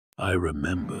I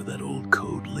remember that old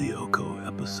Code Lyoko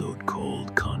episode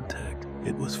called Contact.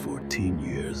 It was 14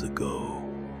 years ago.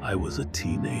 I was a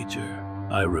teenager.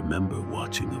 I remember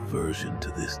watching a version to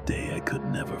this day I could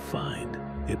never find.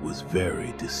 It was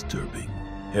very disturbing.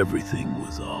 Everything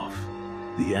was off.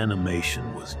 The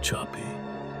animation was choppy.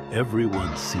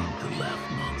 Everyone seemed to laugh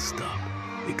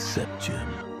nonstop, except Jim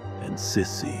and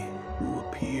Sissy, who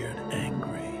appeared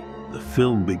angry. The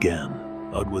film began.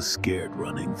 Odd was scared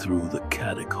running through the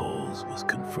catacombs, was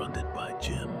confronted by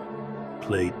Jim,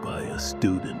 played by a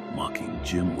student mocking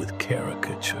Jim with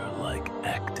caricature-like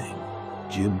acting.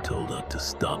 Jim told Odd to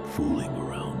stop fooling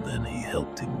around, then he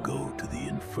helped him go to the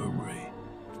infirmary.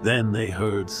 Then they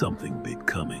heard something big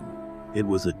coming. It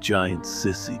was a giant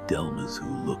Sissy Delmas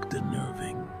who looked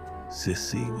unnerving.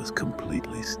 Sissy was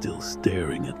completely still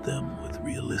staring at them with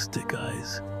realistic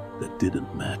eyes that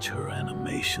didn't match her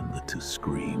animation. The two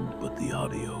screamed, but the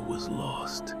audio was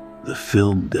lost. The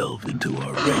film delved into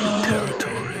R-rated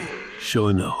territory,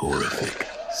 showing a horrific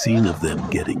scene of them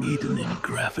getting eaten in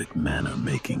graphic manner,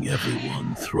 making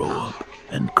everyone throw up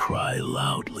and cry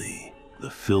loudly. The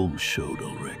film showed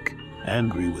Ulrich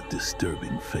angry with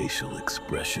disturbing facial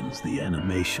expressions. The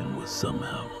animation was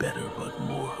somehow better but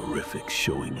more horrific,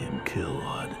 showing him kill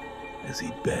Odd as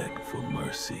he begged for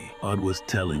mercy. Odd was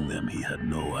telling them he had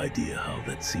no idea how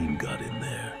that scene got in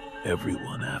there.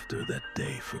 Everyone after that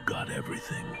day forgot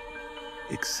everything,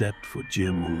 except for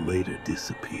Jim, who later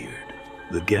disappeared.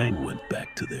 The gang went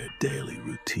back to their daily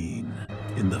routine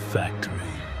in the factory,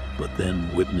 but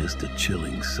then witnessed a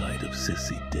chilling sight of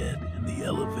Sissy dead in the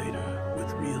elevator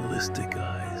with realistic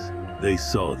eyes. They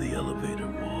saw the elevator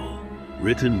wall,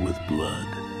 written with blood,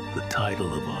 the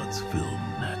title of Odd's film,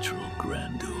 Natural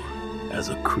Grandeur, as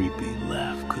a creepy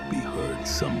laugh could be heard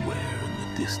somewhere in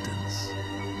the distance.